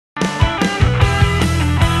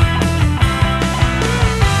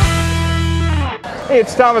Hey,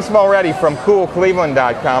 it's Thomas Mulready from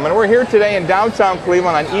CoolCleveland.com, and we're here today in downtown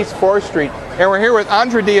Cleveland on East 4th Street, and we're here with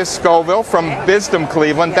Andradia Scovil from Bizdom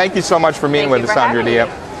Cleveland. Thank you so much for meeting with us, Andradia.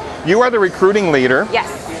 You are the recruiting leader. Yes.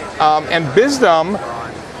 And Bizdom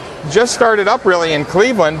just started up really in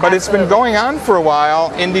Cleveland, but it's been going on for a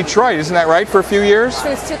while in Detroit, isn't that right, for a few years?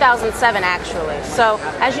 Since 2007, actually. So,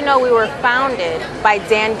 as you know, we were founded by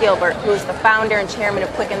Dan Gilbert, who is the founder and chairman of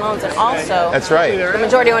Quicken Loans, and also That's right. the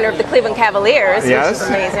majority owner of the Cleveland Cavaliers, Yes. which is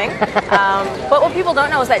amazing. But what people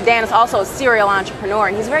don't know is that Dan is also a serial entrepreneur,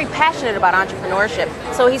 and he's very passionate about entrepreneurship.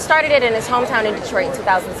 So he started it in his hometown in Detroit in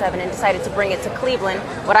 2007 and decided to bring it to Cleveland,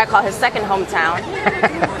 what I call his second hometown,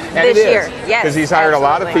 this year. Yes, because he's hired a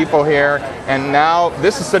lot of people here, and now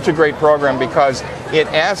this is such a great program because it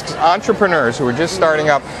asks entrepreneurs who are just starting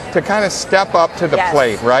up to kind of step up to the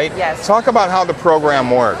plate, right? Yes. Talk about how the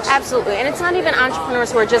program works. Absolutely, and it's not even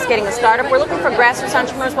entrepreneurs who are just getting a startup. We're looking for grassroots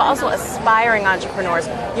entrepreneurs, but also aspiring entrepreneurs.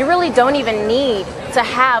 You really don't even need to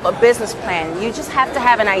have a business plan. You just have to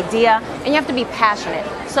have an idea, and you have to be passionate.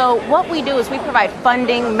 So what we do is we provide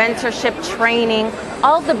funding, mentorship, training,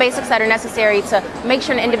 all of the basics that are necessary to make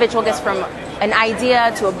sure an individual gets from an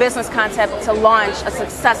idea to a business concept to launch a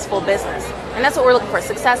successful business. And that's what we're looking for,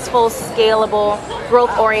 successful, scalable,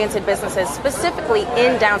 growth-oriented businesses, specifically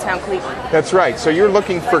in downtown Cleveland. That's right. So you're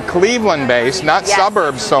looking for Cleveland-based, not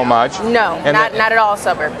suburbs so much. No, not at all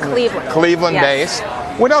suburb. Cleveland. Cleveland-based.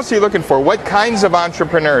 What else are you looking for? What kinds of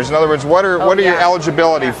entrepreneurs? In other words, what are your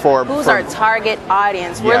eligibility for? Who's our target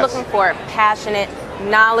audience? We're looking for passionate,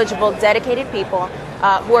 knowledgeable, dedicated people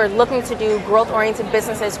who are looking to do growth-oriented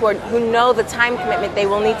businesses, who know the time commitment they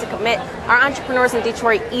will need to commit. Our entrepreneurs in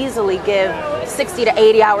Detroit easily give 60 to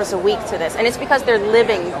 80 hours a week to this, and it's because they're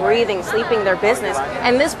living, breathing, sleeping their business,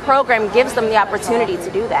 and this program gives them the opportunity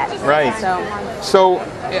to do that. Right. So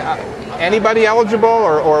anybody eligible,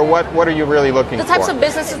 or what are you really looking for? The types of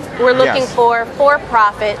businesses we're looking for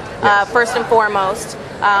profit, first and foremost.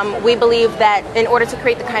 We believe that in order to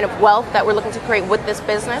create the kind of wealth that we're looking to create with this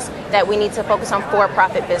business, that we need to focus on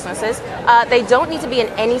for-profit businesses. They don't need to be in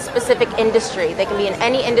any specific industry. They can be in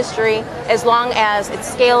any industry as long as it's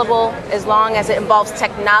scalable, as long as it involves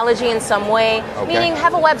technology in some way, meaning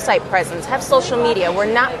have a website presence, have social media.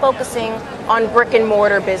 We're not focusing on brick and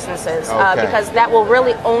mortar businesses because that will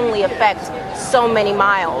really only affect so many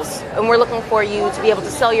miles. And we're looking for you to be able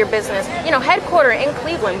to sell your business, headquartered in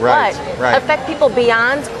Cleveland, but affect people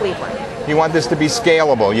beyond Cleveland. You want this to be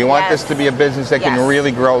scalable. You want this to be a business that can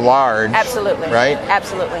really grow large. Absolutely. Right?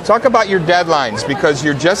 Absolutely. Talk about your deadlines, because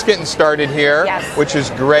you're just getting started here, which is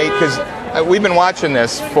great, because we've been watching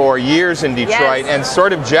this for years in Detroit and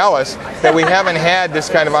sort of jealous that we haven't had this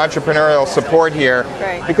kind of entrepreneurial support here,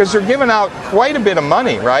 because they're giving out quite a bit of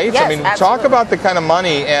money, right? Yes, I mean, talk about the kind of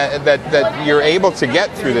money that you're able to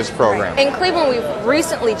get through this program. In Cleveland, we've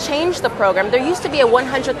recently changed the program. There used to be a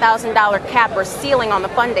 $100,000 cap or ceiling on the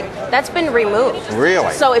funding. That's been removed.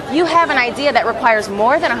 Really? So if you have an idea that requires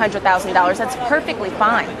more than $100,000, that's perfectly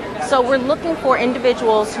fine. So we're looking for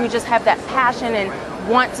individuals who just have that passion and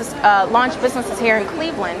want to launch businesses here in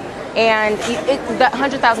Cleveland, and that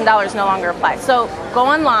 $100,000 no longer applies. So go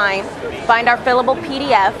online, find our fillable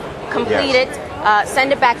PDF, complete it,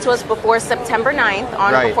 send it back to us before September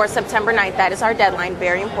 9th, before September 9th. That is our deadline,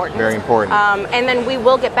 very important. Very important. And then we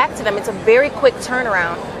will get back to them. It's a very quick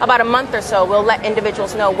turnaround. About a month or so, we'll let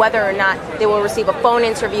individuals know whether or not they will receive a phone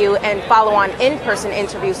interview and follow on in-person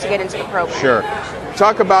interviews to get into the program. Sure.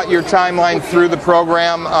 Talk about your timeline through the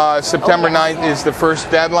program. September 9th is the first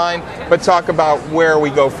deadline, but talk about where we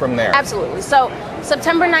go from there. Absolutely. So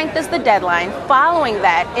September 9th is the deadline. Following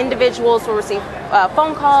that, individuals will receive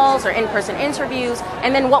phone calls or in-person interviews,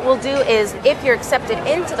 and then what we'll do is, if you're accepted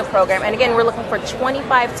into the program, and again, we're looking for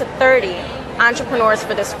 25 to 30 entrepreneurs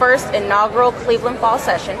for this first inaugural Cleveland Fall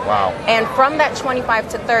session. Wow. And from that 25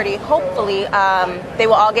 to 30, hopefully they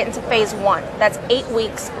will all get into phase 1. That's 8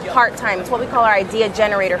 weeks part-time. It's what we call our idea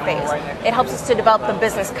generator phase. It helps us to develop the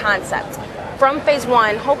business concept. From phase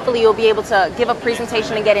 1, hopefully you'll be able to give a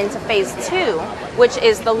presentation and get into phase 2, which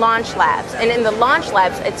is the launch labs. And in the launch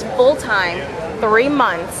labs, it's full-time, 3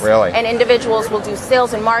 months. Really? And individuals will do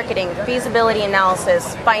sales and marketing, feasibility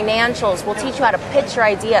analysis, financials. We'll teach you how to pitch your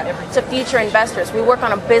idea to future investors. We work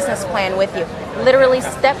on a business plan with you, literally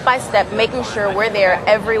step by step, making sure we're there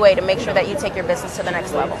every way to make sure that you take your business to the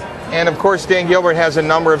next level. And of course, Dan Gilbert has a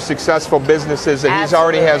number of successful businesses that he's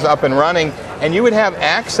already has up and running, and you would have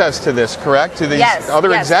access to this, correct? To these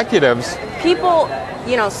other executives people,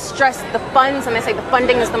 stress the funds and they say the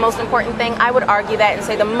funding is the most important thing. I would argue that and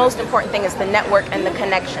say the most important thing is the network and the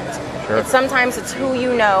connections. Sure. Sometimes it's who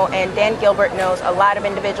you know, and Dan Gilbert knows a lot of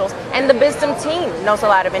individuals, and the Bizdom team knows a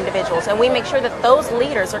lot of individuals, and we make sure that those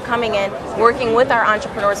leaders are coming in, working with our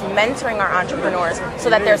entrepreneurs, mentoring our entrepreneurs so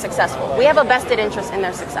that they're successful. We have a vested interest in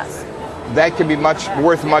their success. That can be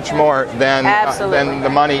worth much more than the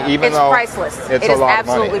money, even though priceless. It's it a is lot of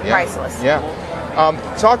money. absolutely priceless. Yeah.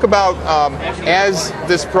 Talk about as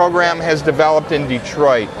this program has developed in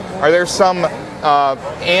Detroit, are there some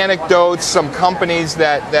anecdotes, some companies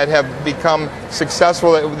that have become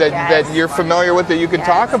successful that you're familiar with that you can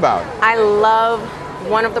talk about? I love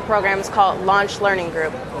one of the programs called Launch Learning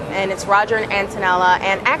Group, and it's Roger and Antonella,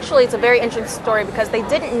 and actually it's a very interesting story because they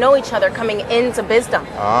didn't know each other coming into Bizdom.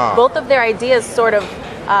 Both of their ideas sort of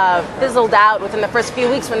fizzled out within the first few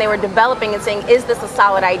weeks when they were developing and saying, is this a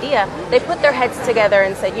solid idea? They put their heads together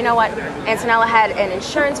and said, you know what, Antonella had an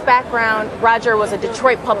insurance background, Roger was a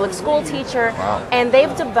Detroit public school teacher, and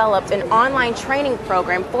they've developed an online training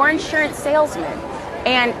program for insurance salesmen.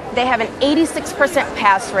 And they have an 86%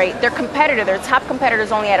 pass rate. Their top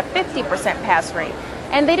competitors only had a 50% pass rate.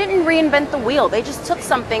 And they didn't reinvent the wheel. They just took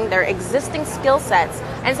their existing skill sets,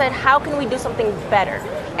 and said, how can we do something better?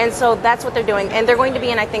 And so that's what they're doing. And they're going to be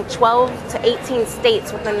in, I think, 12 to 18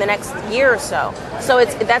 states within the next year or so. So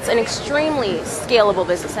that's an extremely scalable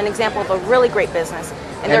business, an example of a really great business.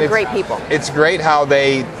 And they're great people. It's great how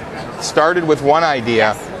they started with one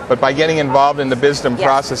idea, but by getting involved in the Bizdom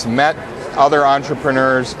process, met other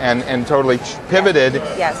entrepreneurs and totally pivoted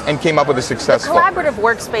and came up with a successful. The collaborative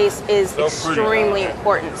workspace is extremely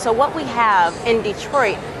important. So what we have in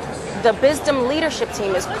Detroit, the Bizdom leadership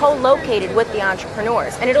team is co-located with the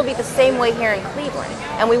entrepreneurs, and it'll be the same way here in Cleveland.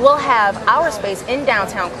 And we will have our space in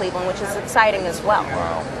downtown Cleveland, which is exciting as well.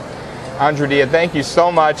 Wow. Andradia, thank you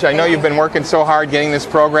so much. I know you've been working so hard getting this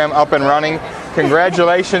program up and running.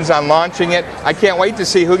 Congratulations on launching it. I can't wait to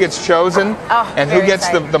see who gets chosen and who gets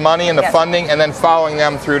the money and the funding, and then following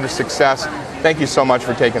them through to success. Thank you so much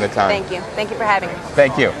for taking the time. Thank you. Thank you for having me.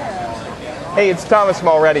 Thank you. Hey, it's Thomas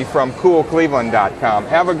Mulready from CoolCleveland.com.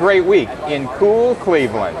 Have a great week in Cool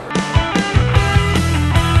Cleveland.